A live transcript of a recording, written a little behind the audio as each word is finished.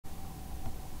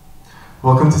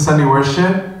Welcome to Sunday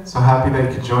worship. So happy that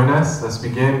you could join us. Let's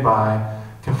begin by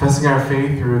confessing our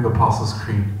faith through the Apostles'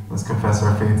 Creed. Let's confess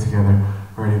our faith together.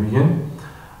 Ready to begin?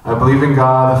 I believe in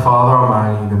God, the Father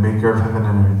Almighty, the maker of heaven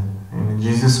and earth, and in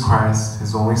Jesus Christ,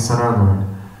 his only Son, our Lord,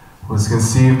 who was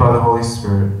conceived by the Holy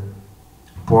Spirit,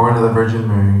 born of the Virgin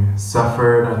Mary,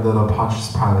 suffered under the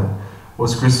Pontius Pilate,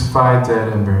 was crucified,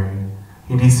 dead, and buried.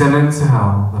 He descended into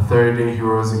hell. The third day he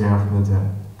rose again from the dead.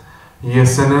 He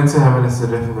ascended into heaven and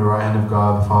sitteth in the right hand of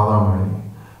God, the Father Almighty.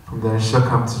 From there he shall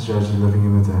come to judge the living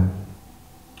and the dead.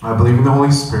 I believe in the Holy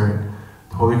Spirit,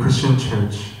 the Holy Christian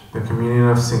Church, the communion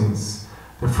of saints,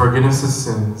 the forgiveness of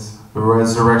sins, the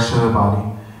resurrection of the body,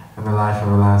 and the life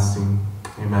everlasting.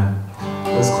 Amen.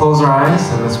 Let's close our eyes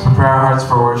and let's prepare our hearts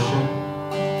for worship.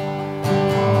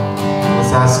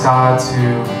 Let's ask God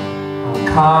to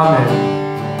come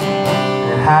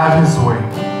and have his way.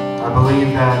 I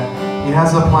believe that he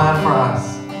has a plan for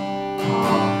us,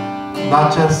 not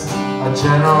just a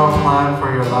general plan for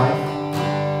your life,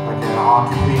 like an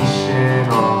occupation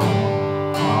or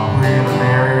who you're going to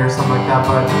marry or something like that,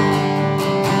 but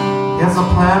he has a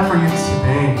plan for you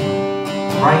today,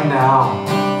 right now,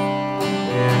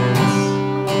 and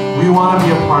we want to be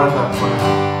a part of that plan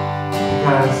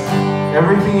because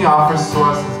everything he offers to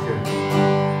us is good.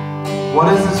 What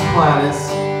is this plan? It's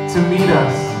to meet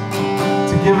us,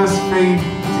 to give us faith,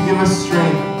 to give us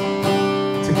strength,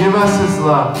 to give us his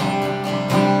love.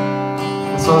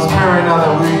 And so let's pray right now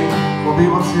that we will be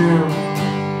able to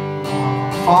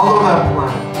follow that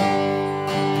plan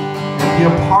and be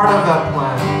a part of that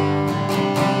plan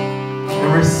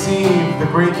and receive the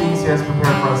great things he has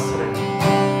prepared for us today.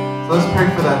 So let's pray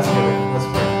for that together. Let's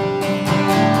pray.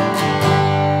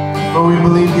 Lord, we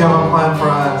believe you have a plan for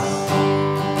us.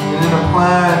 And in a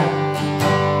plan,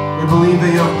 we believe that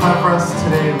you have a plan for us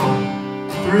today, Lord.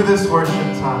 Through this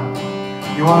worship time,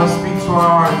 you want to speak to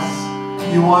our hearts.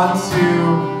 You want to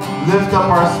lift up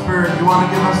our spirit. You want to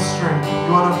give us strength.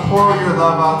 You want to pour your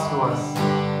love out to us.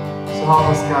 So help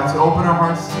us, God, to open our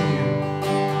hearts to you.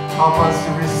 Help us to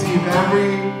receive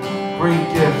every great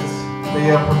gift that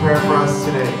you have prepared for us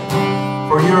today.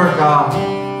 For you are God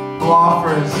who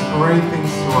offers great things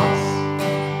to us.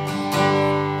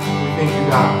 We thank you,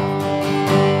 God.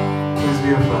 Please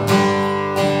be with us.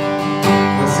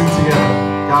 Let's sing together.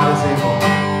 God is able.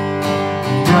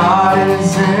 God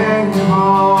is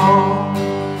able.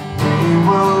 He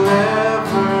will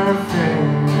never fail.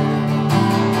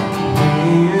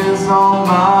 He is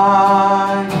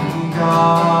Almighty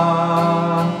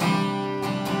God.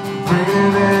 Greater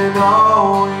than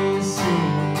all we see,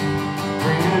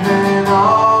 greater than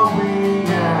all we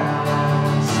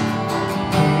ask.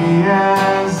 He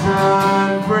has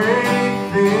done great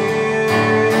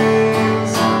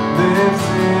things.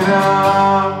 Lifted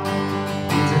up,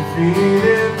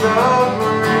 defeated the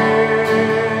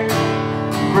grave,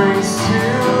 brings to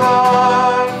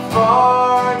life,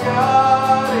 our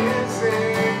God is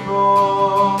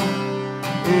able.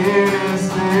 In his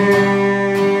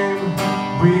name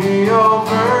we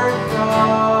overcome,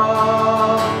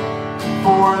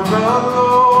 for the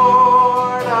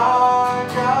Lord our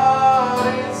God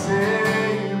is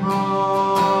able.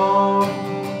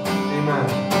 Amen.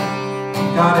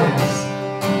 God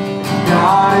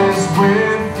is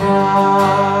with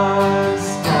us,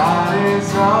 God is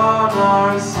on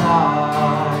our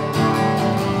side.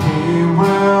 He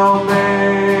will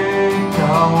make a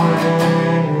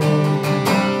way,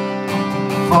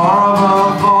 far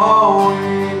above all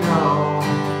we know,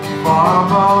 far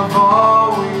above all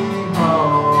we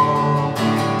know.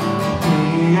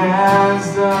 He has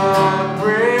done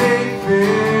great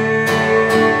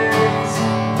things,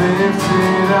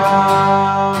 lifted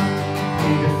up,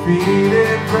 he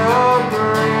defeated the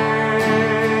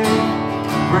grave,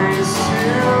 brings to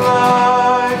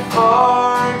life,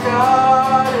 our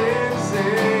God is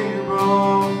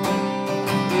able.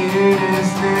 In his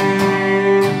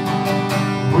name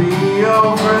we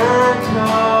overcome,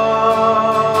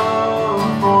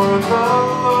 for the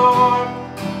Lord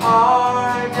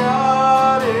our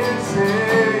God is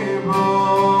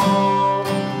able.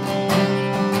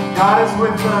 God is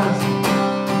with us.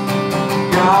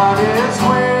 God is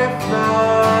with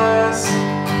us.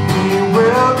 He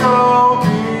will go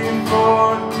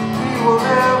before. He will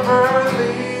never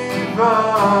leave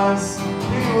us.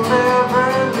 He will never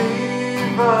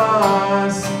leave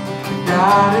us.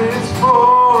 God is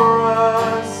for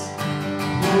us.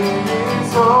 In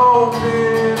his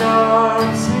open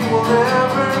arms, he will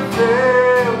never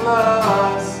fail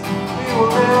us. He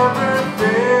will never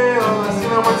fail us. Sing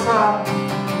that one time.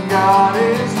 God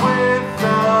is with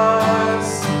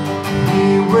us. He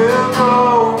will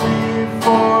go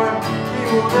before. He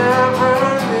will never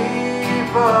leave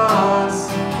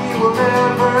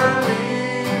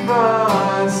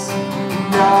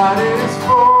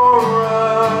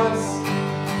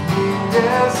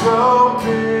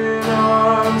open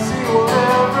arms. He will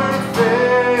never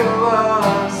fail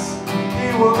us. He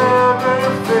will never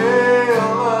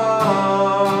fail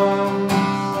us.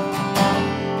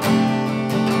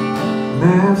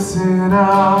 Lifted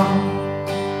up,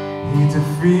 He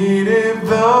defeated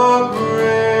the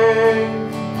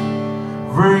grave,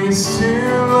 raised to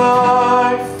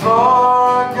life.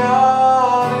 Our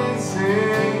God is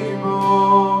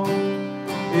able.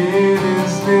 In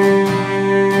His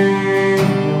name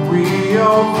we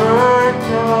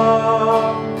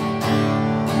overcome.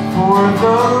 For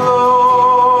the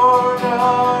Lord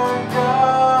our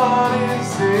God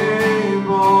is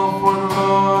able. For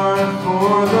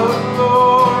the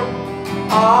Lord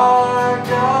our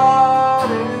God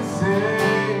is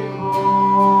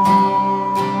able.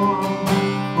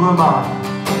 Who am I?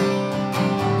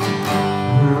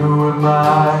 Who am I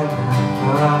that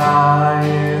the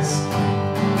highest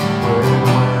would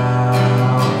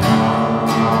welcome?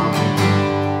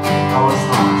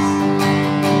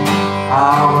 I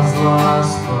was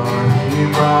lost, but He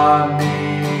brought me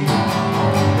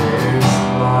His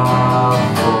love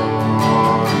for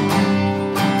me.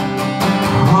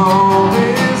 Oh,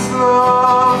 His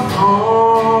love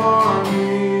for me.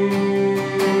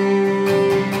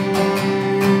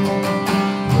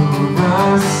 Who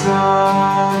the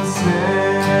Son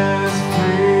sets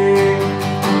free,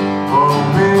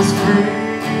 oh, is free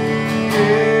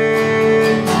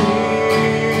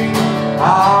indeed.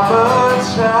 I'm a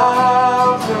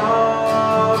child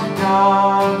of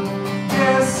God,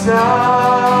 yes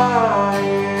I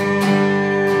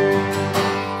am.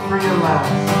 Free at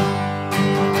last.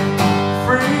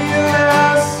 Free at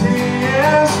last, He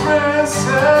has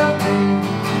ransomed me.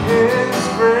 His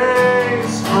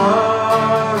grace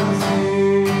runs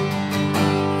deep.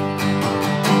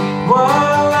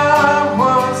 While I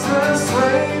was a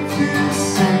slave to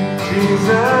sin,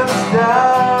 Jesus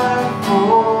died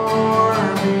for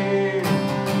me.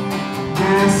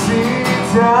 Yes, He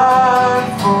died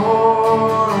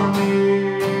for me.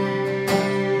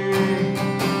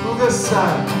 Who the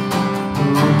Son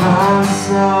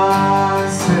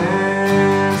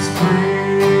sets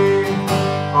free,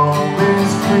 oh,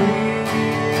 is free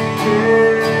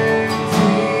indeed.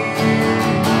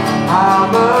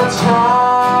 I'm a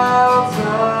child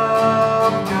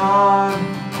of God,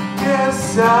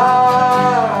 yes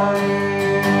I am.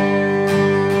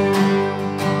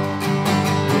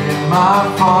 In my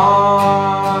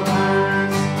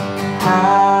Father's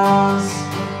house,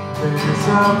 there's a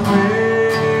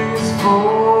place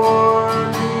for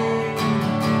me.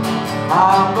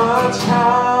 I'm a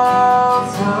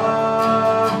child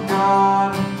of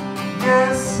God,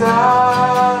 yes I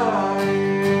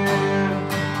am.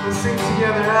 Let's sing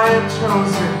together. I am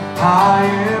chosen, I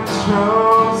am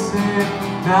chosen,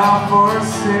 not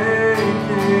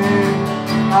forsaken.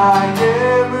 I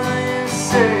am who You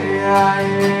say I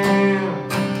am.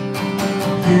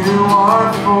 You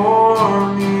are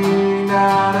for me,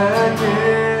 not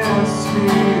against me.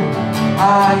 I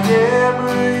am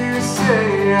who You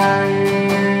say I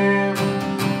am.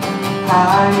 I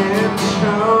am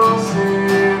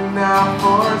chosen, not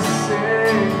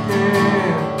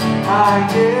forsaken. I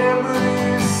am who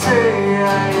You say I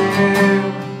am.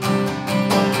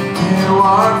 You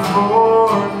are for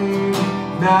me,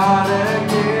 not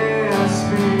against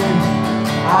me.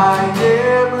 I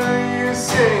am who You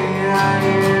say I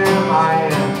am.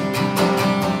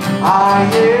 I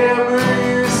am who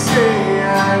You say I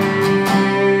am.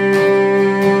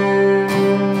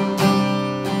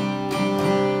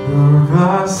 Who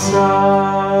the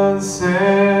Son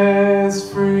sets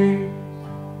free,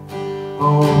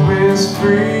 oh, is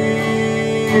free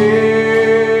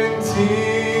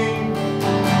indeed.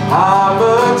 I'm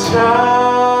a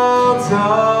child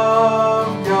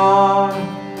of God,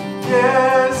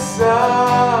 yes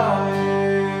I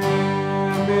am.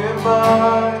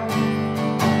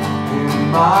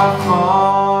 In my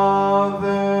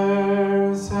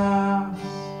Father's house,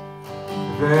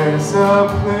 there's a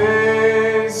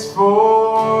place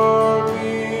for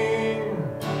me.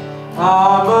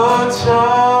 I'm a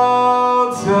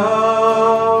child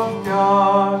of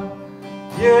God,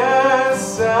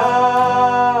 yes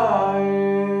I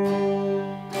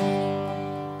am.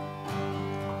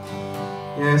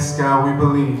 Yes, God, we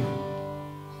believe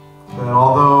that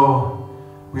although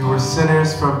we were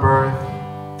sinners from birth,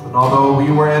 and although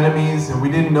we were enemies and we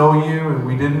didn't know You and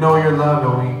we didn't know Your love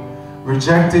and we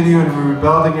rejected You and we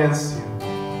rebelled against You,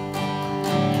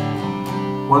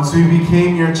 once we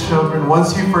became Your children,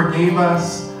 once You forgave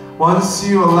us, once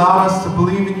You allowed us to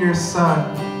believe in Your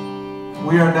Son,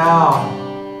 we are now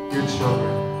Your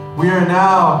children. We are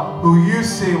now who You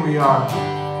say we are.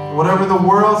 Whatever the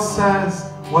world says,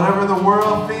 whatever the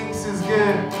world thinks is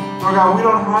good. Lord God, we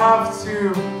don't have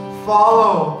to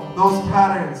follow those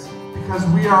patterns because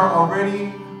we are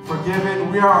already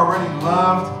forgiven, we are already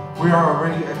loved, we are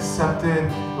already accepted,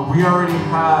 and we already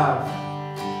have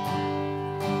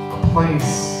a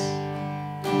place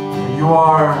where you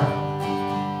are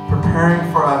preparing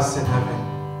for us in heaven,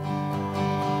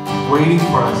 waiting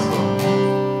for us, Lord.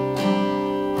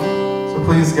 So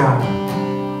please, God,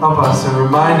 help us and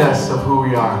remind us of who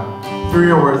we are through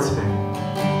your word today.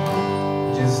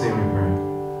 In Jesus' name we pray.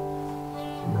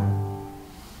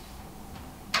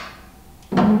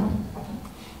 Amen.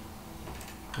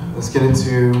 Let's get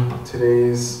into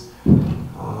today's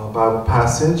Bible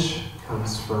passage. It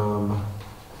comes from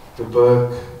the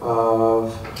book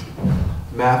of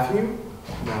Matthew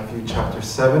chapter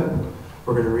 7.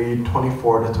 We're going to read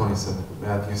 24 to 27.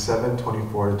 Matthew 7,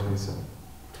 24 to 27.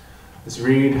 Let's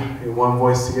read in one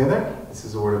voice together. This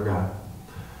is the word of God.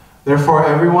 Therefore,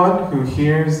 everyone who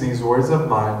hears these words of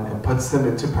mine and puts them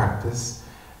into practice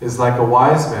is like a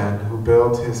wise man who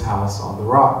built his house on the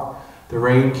rock. The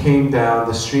rain came down,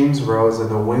 the streams rose, and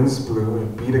the winds blew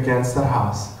and beat against that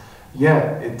house.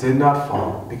 Yet it did not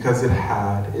fall, because it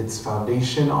had its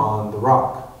foundation on the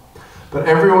rock. But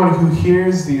everyone who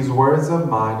hears these words of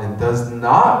mine and does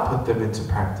not put them into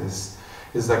practice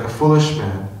is like a foolish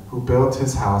man who built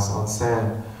his house on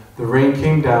sand. The rain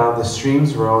came down, the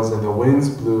streams rose, and the winds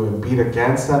blew and beat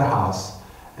against that house,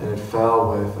 and it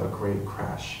fell with a great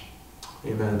crash.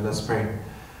 Amen. Let's pray.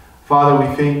 Father,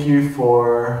 we thank you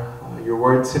for your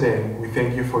word today. We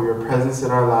thank you for your presence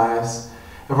in our lives,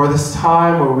 and for this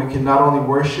time where we can not only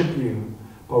worship you,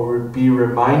 but be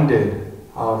reminded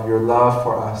of your love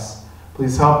for us.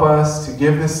 Please help us to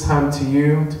give this time to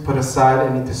you, to put aside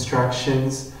any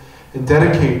distractions, and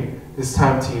dedicate this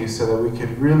time to you so that we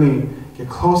can really get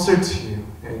closer to you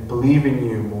and believe in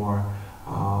you more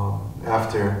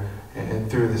after and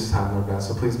through this time, Lord God.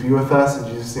 So please be with us. In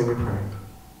Jesus' name we pray.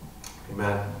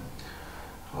 Amen.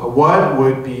 What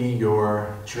would be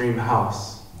your dream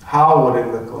house? How would it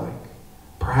look like?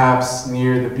 Perhaps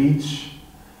near the beach.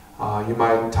 You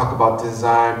might talk about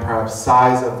design, perhaps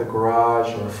size of the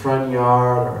garage or front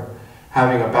yard, or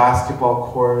having a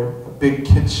basketball court, a big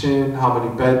kitchen, how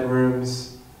many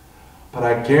bedrooms. But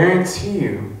I guarantee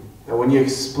you that when you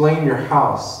explain your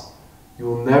house, you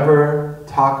will never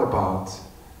talk about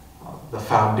the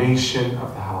foundation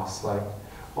of the house. Like,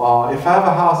 well, if I have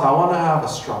a house, I want to have a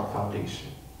strong foundation.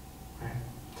 Right?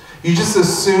 You just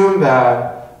assume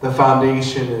that the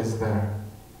foundation is there.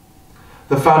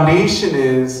 The foundation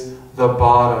is the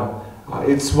bottom.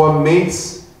 It's what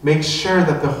makes sure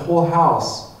that the whole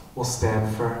house will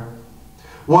stand firm.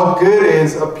 What good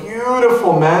is a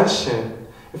beautiful mansion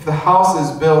if the house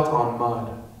is built on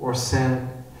mud or sand?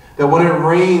 That when it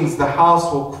rains, the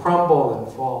house will crumble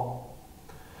and fall.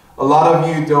 A lot of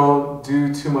you don't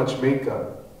do too much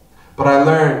makeup. But I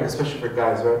learned, especially for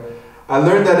guys, right? I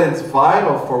learned that it's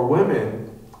vital for women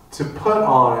to put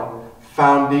on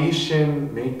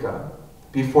foundation makeup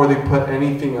before they put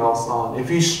anything else on. If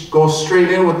you go straight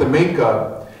in with the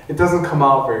makeup, it doesn't come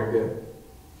out very good.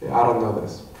 Yeah, I don't know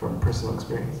this from personal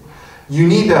experience. You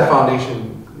need that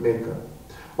foundation makeup.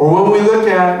 Or when we look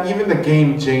at even the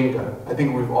game Jenga, I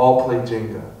think we've all played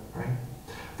Jenga, right?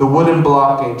 The wooden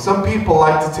block game. Some people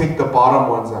like to take the bottom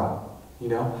ones out, you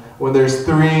know? When there's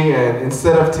 3 and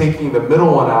instead of taking the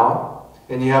middle one out,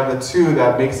 and you have the 2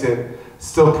 that makes it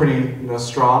still pretty,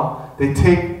 strong, they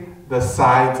take the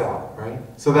sides out, right?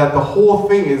 So that the whole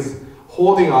thing is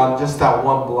holding on just that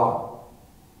one block,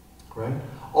 right?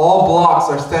 All blocks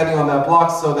are standing on that block,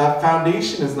 so that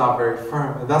foundation is not very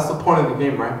firm. And that's the point of the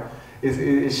game, right?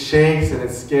 It shakes and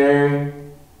it's scary.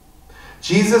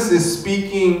 Jesus is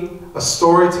speaking a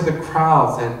story to the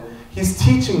crowds, and he's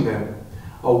teaching them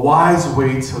a wise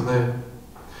way to live.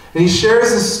 And he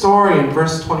shares his story in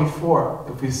verse 24,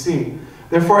 if we see.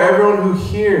 Therefore, everyone who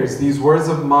hears these words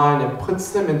of mine and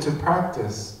puts them into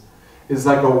practice is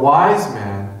like a wise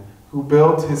man who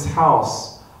built his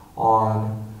house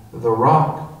on the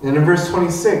rock. And in verse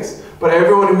 26, but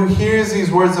everyone who hears these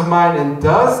words of mine and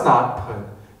does not put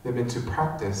them into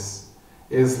practice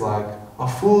is like a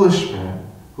foolish man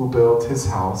who built his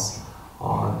house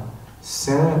on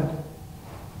sand.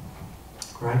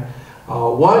 Right?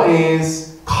 What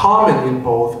is common in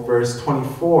both verse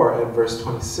 24 and verse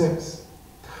 26?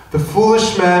 The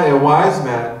foolish man and wise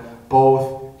man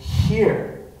both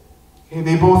hear. Okay?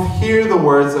 They both hear the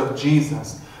words of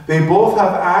Jesus. They both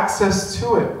have access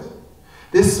to it.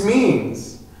 This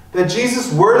means that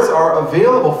Jesus' words are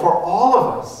available for all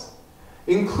of us,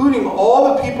 including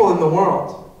all the people in the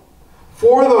world,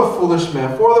 for the foolish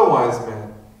man, for the wise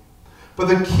man. But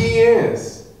the key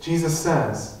is Jesus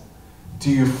says, do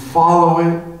you follow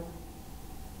it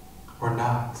or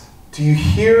not? Do you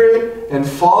hear it and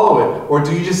follow it, or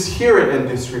do you just hear it and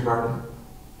disregard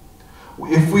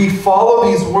it? If we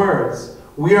follow these words,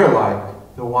 we are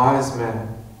like the wise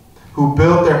men who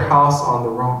built their house on the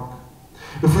rock.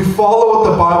 If we follow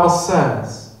what the Bible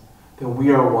says, then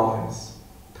we are wise.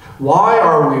 Why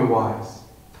are we wise?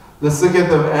 Let's look at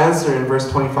the answer in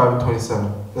verse 25 and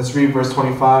 27. Let's read verse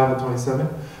 25 and 27.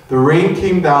 The rain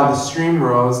came down, the stream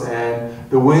rose, and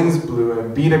the winds blew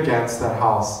and beat against that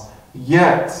house.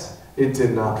 Yet it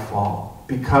did not fall,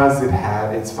 because it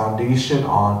had its foundation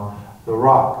on the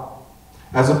rock.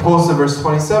 As opposed to verse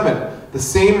 27, the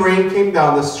same rain came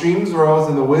down, the streams rose,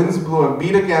 and the winds blew and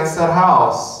beat against that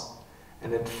house,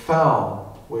 and it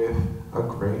fell with a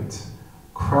great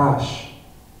crash.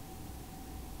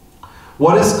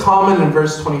 What is common in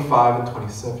verse 25 and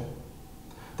 27?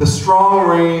 The strong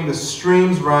rain, the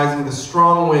streams rising, the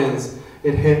strong winds,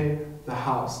 it hit the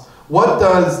house. What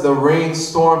does the rain,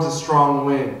 storms, the strong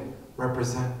wind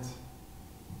represent?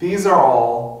 These are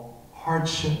all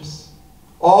hardships.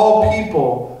 All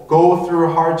people go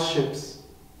through hardships.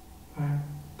 Right?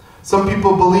 Some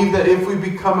people believe that if we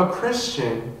become a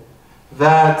Christian,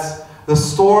 that the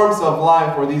storms of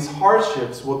life or these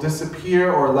hardships will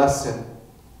disappear or lessen.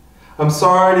 I'm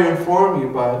sorry to inform you,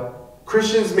 but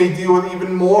Christians may deal with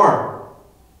even more,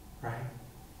 right?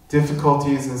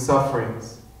 Difficulties and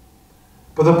sufferings.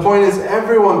 But the point is,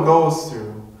 everyone goes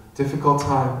through difficult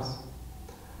times.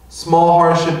 Small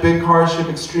hardship, big hardship,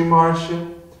 extreme hardship.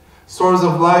 Storms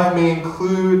of life may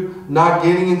include not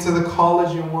getting into the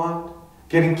college you want,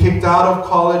 getting kicked out of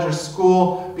college or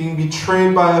school, being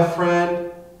betrayed by a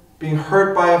friend, being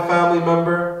hurt by a family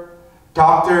member,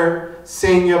 doctor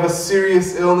saying you have a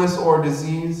serious illness or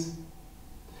disease,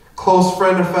 close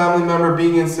friend or family member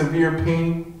being in severe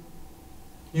pain.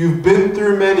 You've been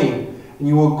through many, and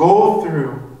you will go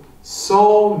through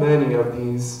so many of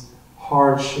these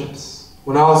hardships.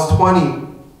 When I was 20,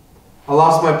 I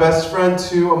lost my best friend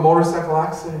to a motorcycle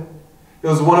accident. It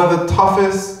was one of the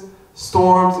toughest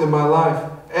storms in my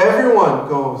life. Everyone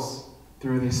goes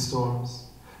through these storms.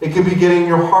 It could be getting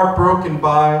your heart broken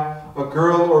by a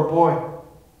girl or boy.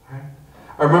 Right?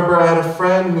 I remember I had a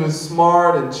friend who was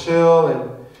smart and chill and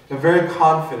very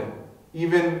confident,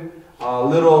 even a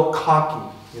little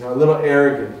cocky, a little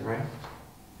arrogant, right?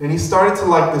 And he started to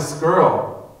like this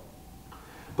girl,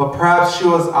 but perhaps she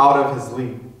was out of his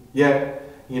league. Yet,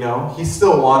 he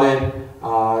still wanted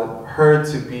her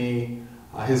to be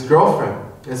his girlfriend.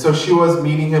 And so she was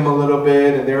meeting him a little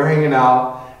bit, and they were hanging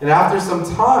out. And after some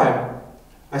time,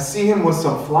 I see him with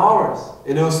some flowers.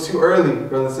 And it was too early,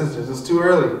 brothers and sisters. It was too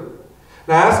early.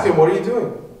 And I asked him, what are you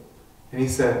doing? And he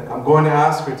said, I'm going to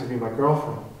ask her to be my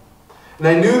girlfriend. And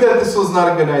I knew that this was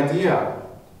not a good idea.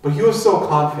 But he was so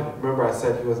confident. Remember, I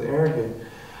said he was arrogant.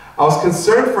 I was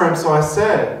concerned for him, so I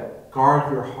said,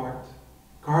 guard your heart.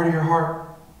 Guard your heart.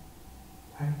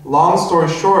 Right? Long story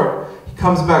short, he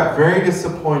comes back very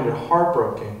disappointed,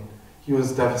 heartbroken. He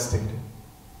was devastated.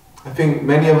 I think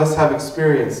many of us have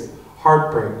experienced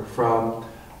heartbreak from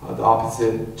the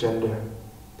opposite gender.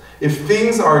 If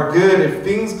things are good, if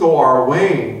things go our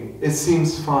way, it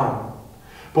seems fine.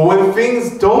 But when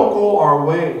things don't go our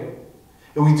way,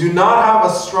 and we do not have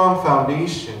a strong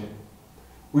foundation,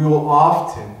 we will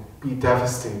often be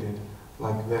devastated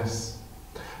like this.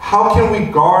 How can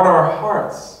we guard our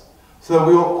hearts so that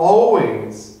we will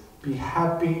always be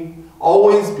happy,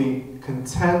 always be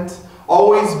content,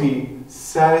 always be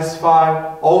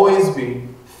satisfied, always be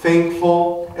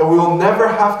thankful, and we will never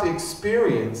have to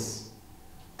experience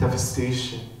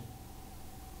devastation?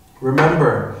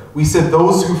 Remember, we said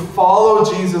those who follow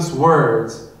Jesus'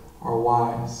 words are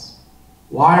wise.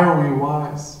 Why are we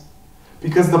wise?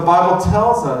 Because the Bible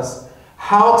tells us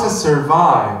how to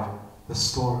survive the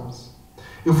storms.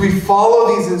 If we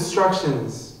follow these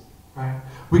instructions, right,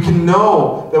 we can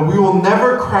know that we will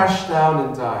never crash down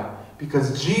and die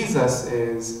because Jesus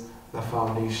is the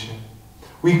foundation.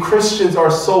 We Christians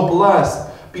are so blessed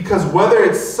because whether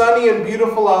it's sunny and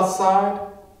beautiful outside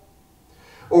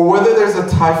or whether there's a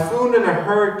typhoon and a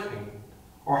hurricane,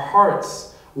 our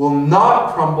hearts will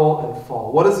not crumble and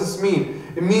fall. What does this mean?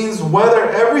 It means whether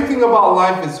everything about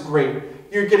life is great,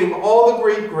 you're getting all the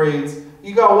great grades,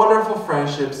 you got wonderful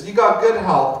friendships, you got good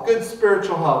health, good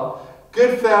spiritual health,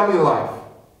 good family life,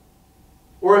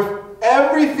 or if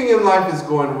everything in life is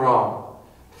going wrong,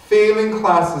 failing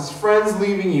classes, friends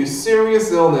leaving you,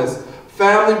 serious illness,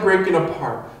 family breaking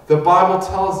apart, the Bible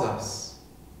tells us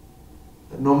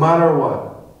that no matter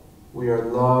what, we are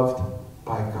loved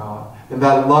by God. And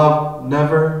that love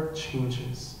never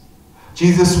changes.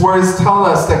 Jesus' words tell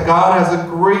us that God has a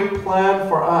great plan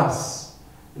for us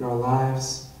in our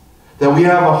lives, that we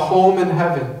have a home in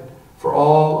heaven for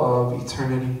all of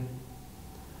eternity.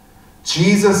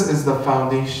 Jesus is the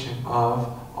foundation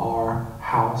of our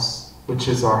house, which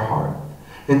is our heart.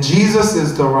 And Jesus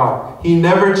is the rock. He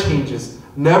never changes,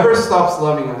 never stops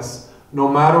loving us, no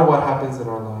matter what happens in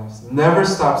our lives, never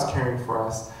stops caring for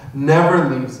us, never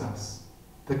leaves us.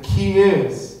 The key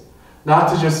is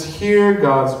not to just hear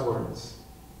God's words,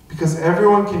 because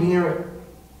everyone can hear it.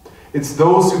 It's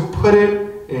those who put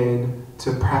it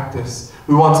into practice.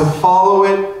 We want to follow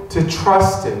it, to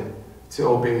trust it, to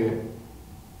obey it.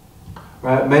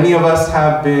 Right? Many of us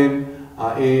have been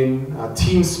in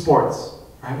team sports,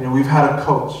 right? And we've had a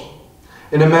coach.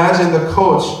 And imagine the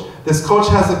coach. This coach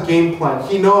has a game plan.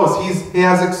 He knows. He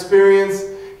has experience.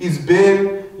 He's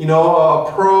been,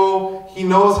 a pro. He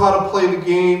knows how to play the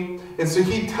game. And so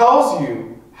he tells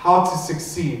you how to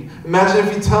succeed. Imagine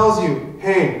if he tells you,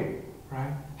 hey,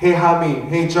 right? Hey, Hamid.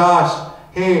 Hey, Josh.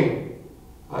 Hey,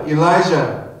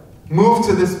 Elijah. Move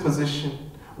to this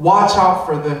position. Watch out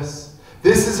for this.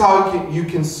 This is how you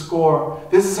can score.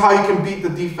 This is how you can beat the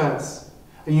defense.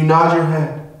 And you nod your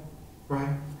head,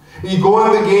 right? And you go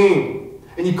in the game,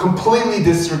 and you completely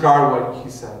disregard what he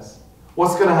says.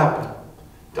 What's going to happen?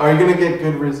 Are you going to get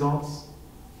good results?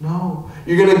 No.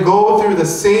 You're going to go through the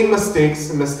same mistakes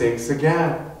and mistakes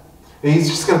again. And he's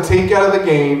just going to take you out of the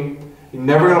game. You're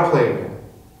never going to play again,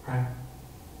 right?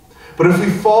 But if we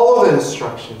follow the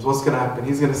instructions, what's going to happen?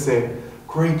 He's going to say,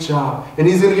 great job. And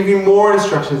he's going to give you more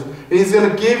instructions. And he's going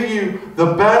to give you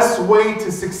the best way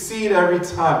to succeed every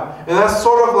time. And that's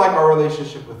sort of like our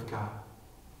relationship with God.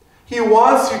 He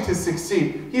wants you to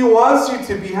succeed. He wants you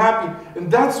to be happy. And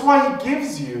that's why he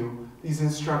gives you these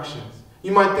instructions.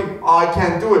 You might think, oh, I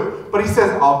can't do it. But he says,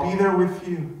 I'll be there with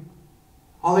you.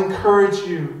 I'll encourage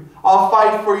you. I'll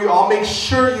fight for you. I'll make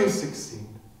sure you succeed.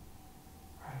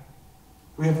 Right?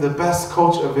 We have the best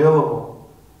coach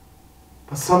available.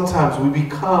 But sometimes we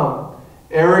become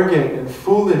arrogant and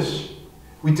foolish.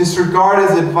 We disregard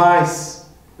his advice.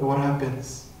 And what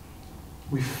happens?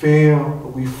 We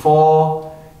fail. We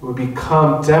fall. We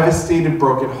become devastated,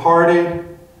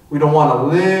 brokenhearted. We don't want to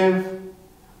live.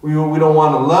 We don't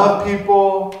want to love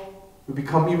people. We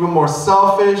become even more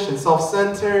selfish and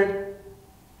self-centered.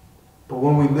 But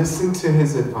when we listen to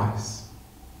his advice,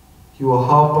 he will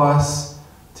help us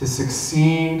to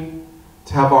succeed,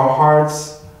 to have our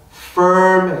hearts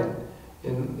firm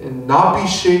and not be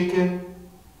shaken,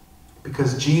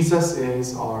 because Jesus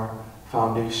is our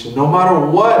foundation. No matter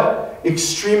what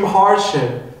extreme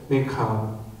hardship may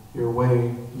come your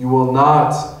way, you will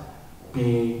not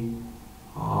be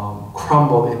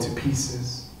crumbled into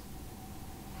pieces.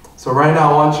 So right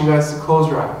now, I want you guys to close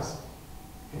your eyes.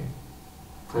 Okay?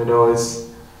 I know it's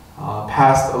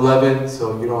past 11,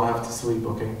 so you don't have to sleep,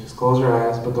 okay? Just close your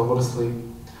eyes, but don't go to sleep.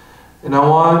 And I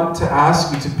want to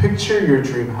ask you to picture your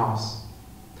dream house.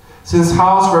 Since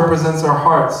house represents our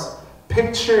hearts,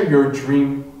 picture your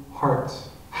dream heart.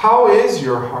 How is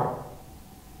your heart?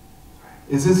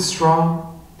 Is it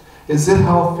strong? Is it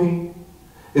healthy?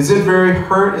 Is it very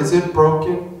hurt? Is it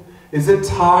broken? Is it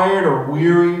tired or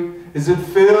weary? Is it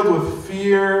filled with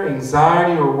fear,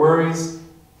 anxiety, or worries?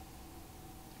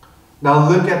 Now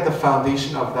look at the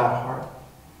foundation of that heart.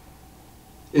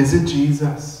 Is it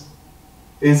Jesus?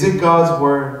 Is it God's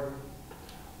word?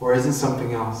 Or is it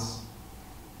something else?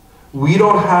 We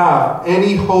don't have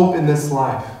any hope in this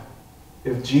life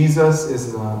if Jesus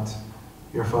is not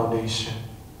your foundation.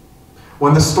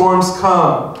 When the storms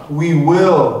come, we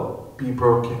will be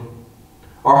broken.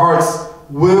 Our hearts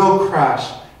will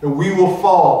crash, and we will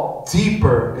fall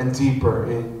deeper and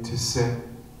deeper into sin.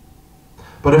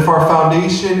 But if our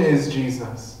foundation is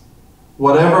Jesus,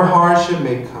 whatever hardship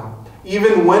may come,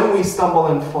 even when we stumble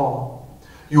and fall,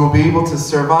 you will be able to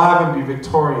survive and be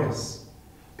victorious,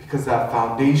 because that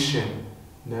foundation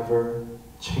never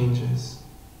changes.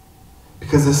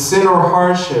 Because the sin or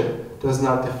hardship does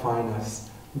not define us.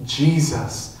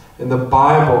 Jesus and the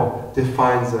Bible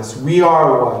defines us. We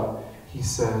are what he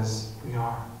says we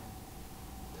are.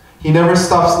 He never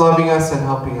stops loving us and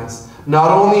helping us. Not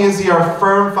only is he our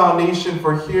firm foundation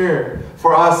for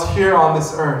us here on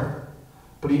this earth,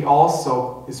 but he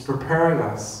also is preparing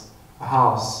us a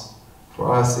house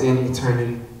for us in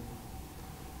eternity,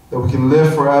 that we can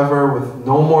live forever with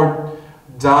no more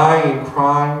dying and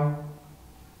crying,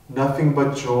 nothing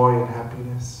but joy and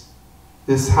happiness.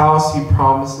 This house he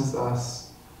promises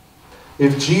us.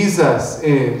 If Jesus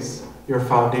is your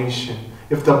foundation,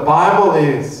 if the Bible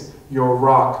is your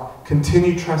rock,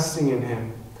 continue trusting in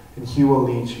him and he will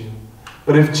lead you.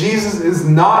 But if Jesus is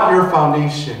not your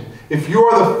foundation, if you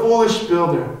are the foolish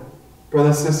builder,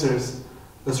 Brothers and sisters,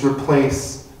 let's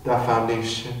replace that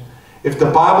foundation. If the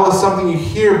Bible is something you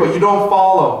hear but you don't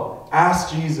follow,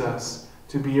 ask Jesus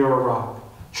to be your rock.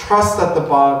 Trust that the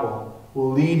Bible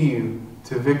will lead you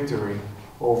to victory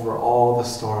over all the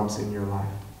storms in your life.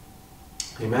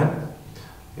 Amen?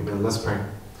 Amen. Let's pray.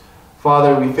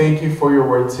 Father, we thank you for your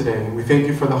word today. We thank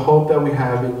you for the hope that we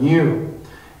have in you.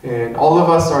 And all of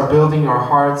us are building our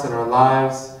hearts and our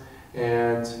lives.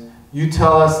 And you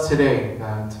tell us today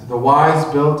that the wise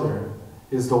builder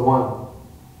is the one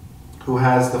who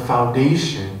has the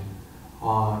foundation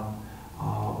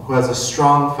who has a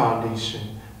strong foundation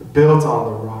built on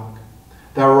the rock.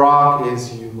 That rock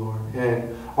is you, Lord.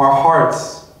 And our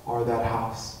hearts are that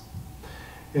house.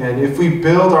 And if we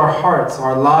build our hearts,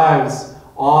 our lives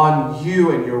on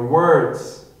you and your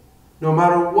words, no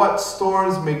matter what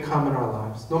storms may come in our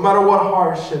lives, no matter what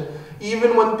hardship,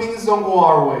 even when things don't go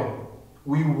our way,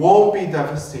 we won't be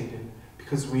devastated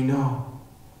because we know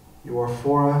you are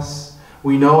for us.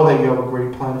 We know that you have a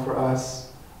great plan for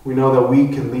us. We know that we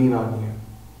can lean on you.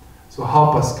 So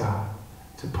help us, God,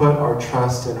 to put our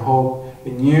trust and hope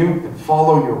in you and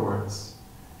follow your words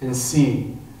and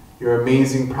see your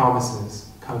amazing promises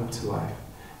come to life.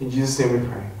 In Jesus' name we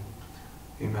pray.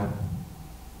 Amen.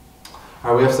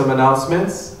 All right, we have some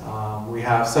announcements. We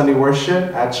have Sunday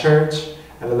worship at church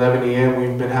at 11 a.m.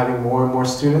 We've been having more and more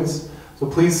students. So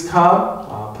please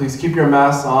come. Please keep your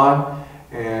masks on.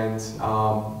 And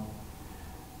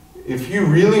if you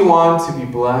really want to be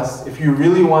blessed, if you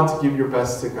really want to give your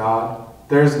best to God,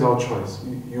 there's no choice.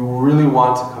 You really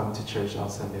want to come to church on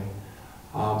Sunday.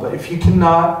 But if you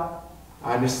cannot,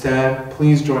 I understand.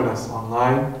 Please join us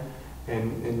online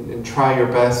and try your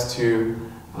best to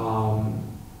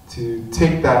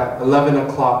take that 11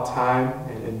 o'clock time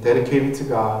and dedicate it to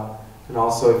God. And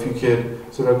also if you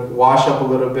could sort of wash up a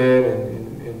little bit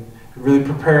and really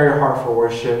prepare your heart for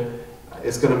worship,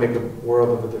 it's going to make a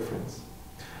world of a difference.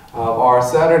 Our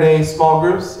Saturday small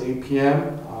groups, 8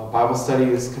 p.m., Bible study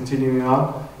is continuing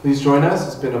on. Please join us.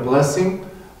 It's been a blessing.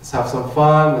 Let's have some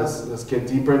fun. Let's get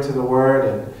deeper into the Word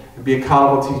and be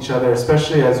accountable to each other,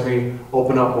 especially as we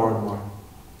open up more and more.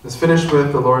 Let's finish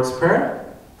with the Lord's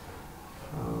Prayer.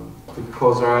 We can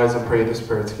close our eyes and pray this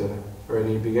prayer together.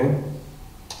 Ready to begin?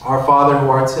 Our Father who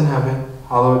art in heaven,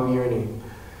 hallowed be your name.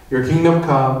 Your kingdom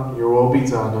come, your will be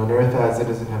done on earth as it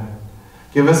is in heaven.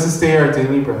 Give us this day our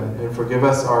daily bread, and forgive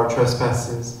us our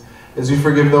trespasses, as we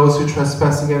forgive those who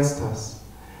trespass against us.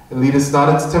 And lead us not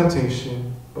into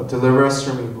temptation, but deliver us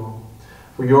from evil.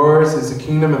 For yours is the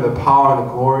kingdom and the power and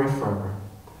the glory forever.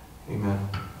 Amen.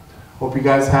 Hope you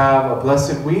guys have a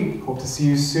blessed week. Hope to see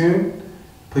you soon.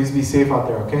 Please be safe out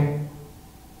there, okay?